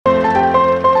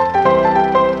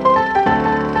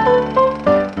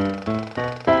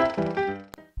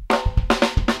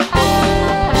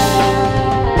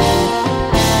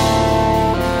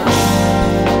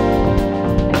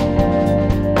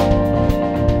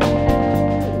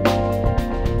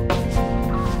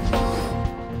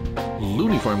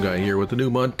Guy here with a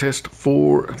new mod test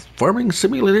for Farming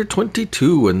Simulator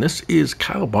 22, and this is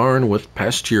Cow Barn with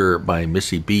Pasture by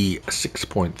MISSYB,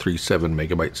 6.37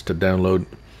 megabytes to download,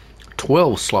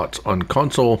 12 slots on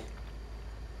console.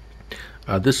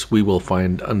 This we will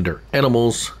find under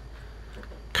Animals,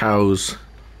 Cows,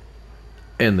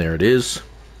 and there it is.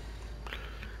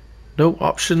 No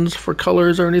options for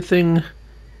colors or anything.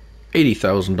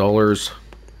 $80,000,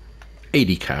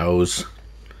 80 cows.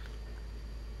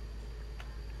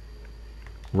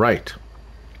 Right.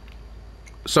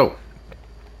 So,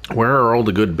 where are all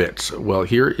the good bits? Well,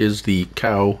 here is the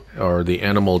cow or the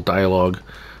animal dialogue.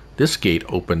 This gate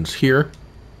opens here,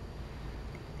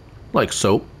 like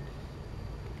so.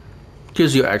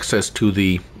 Gives you access to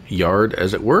the yard,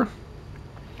 as it were,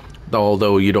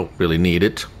 although you don't really need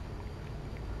it.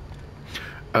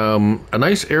 A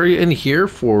nice area in here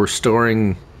for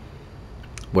storing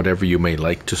whatever you may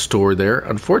like to store there.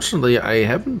 Unfortunately,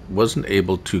 I wasn't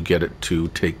able to get it to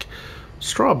take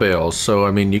straw bales. So,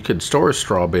 I mean, you could store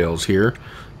straw bales here.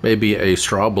 Maybe a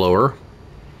straw blower,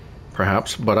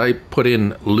 perhaps. But I put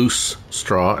in loose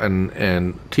straw and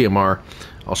TMR.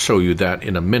 I'll show you that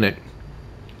in a minute.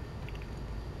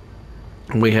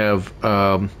 We have,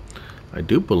 I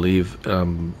do believe,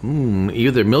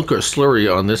 either milk or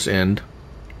slurry on this end.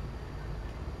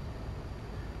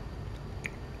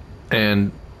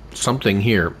 And something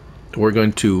here. We're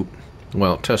going to,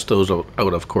 well, test those out,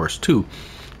 of course, too.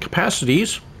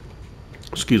 Capacities,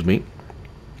 excuse me.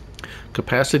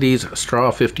 Capacities,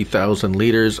 straw 50,000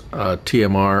 liters,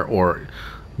 TMR, or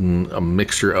a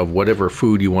mixture of whatever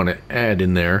food you want to add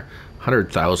in there,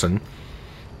 100,000.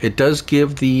 It does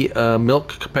give the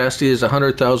milk capacity is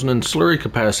 100,000 and slurry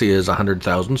capacity is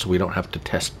 100,000, so we don't have to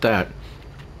test that.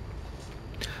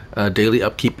 Daily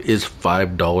upkeep is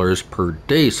 $5 per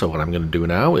day. So what I'm going to do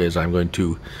now is I'm going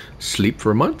to sleep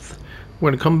for a month.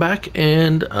 We're going to come back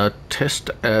and test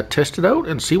it out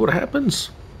and see what happens.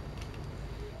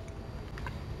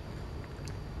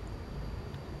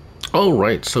 All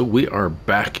right, so we are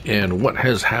back, and what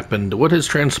has happened? What has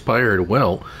transpired?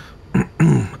 Well,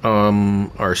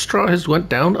 our straw has went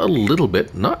down a little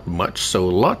bit, not much, so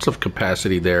lots of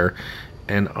capacity there,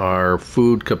 and our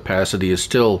food capacity is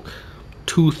still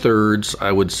 2/3,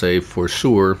 I would say, for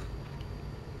sure.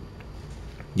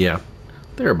 Yeah,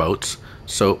 thereabouts.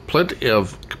 So plenty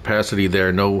of capacity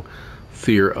there, no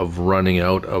fear of running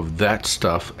out of that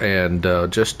stuff. And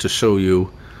just to show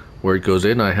you where it goes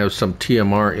in, I have some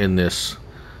TMR in this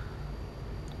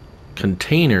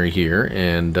container here,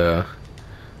 and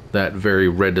that very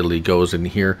readily goes in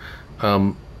here.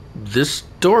 This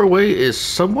doorway is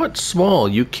somewhat small.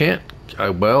 You can't,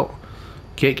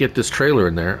 can't get this trailer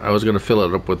in there. I was going to fill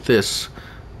it up with this,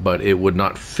 but it would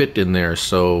not fit in there,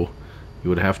 so you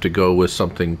would have to go with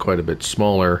something quite a bit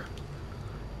smaller.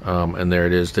 And there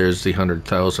it is. There's the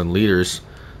 100,000 liters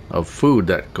of food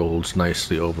that goes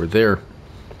nicely over there.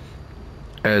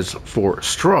 As for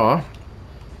straw,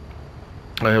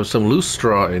 I have some loose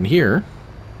straw in here,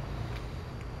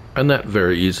 and that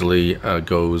very easily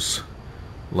goes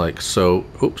like so.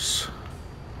 Oops.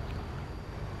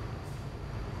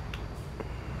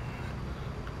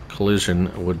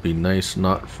 Collision would be nice,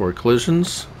 not for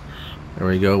collisions. There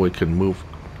we go. We can move.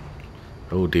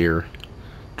 Oh dear,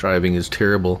 driving is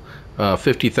terrible.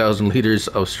 50,000 liters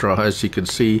of straw, as you can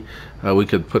see. We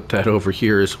could put that over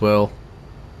here as well.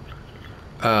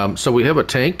 So we have a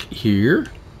tank here,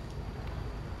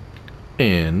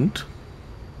 and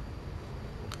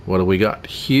what do we got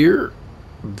here?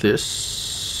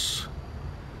 This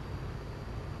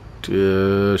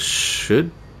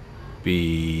should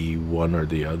be one or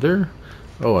the other.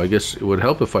 Oh, I guess it would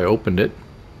help if I opened it.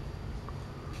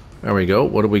 There we go.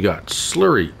 What do we got?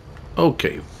 Slurry.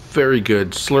 Okay, very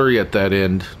good. Slurry at that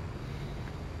end.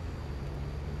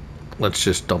 Let's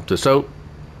just dump this out.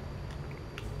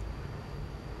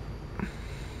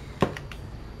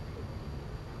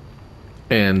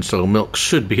 And so milk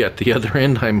should be at the other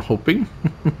end, I'm hoping.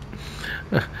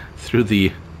 Through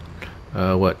the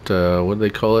what do they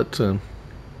call it?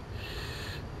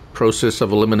 Process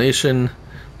of elimination.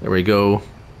 There we go.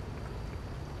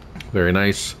 Very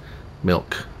nice.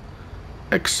 Milk.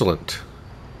 Excellent.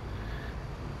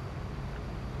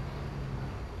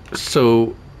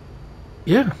 So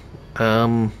yeah,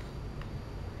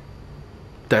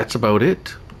 that's about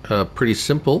it. Pretty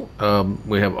simple.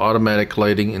 We have automatic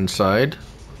lighting inside.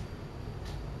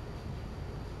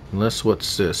 Unless,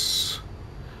 what's this?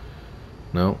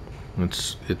 No,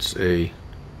 it's a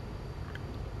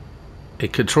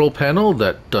control panel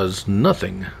that does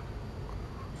nothing.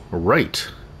 Right.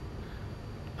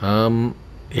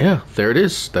 Yeah, there it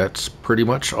is. That's pretty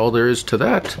much all there is to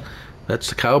that. That's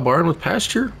the Cow Barn with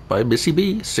Pasture by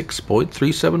MISSYB. 6.37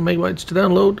 megabytes to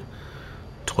download.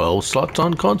 12 slots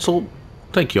on console.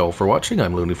 Thank you all for watching.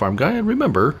 I'm Looney Farm Guy, and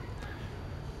remember,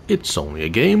 it's only a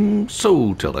game,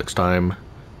 so till next time,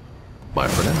 bye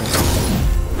for now.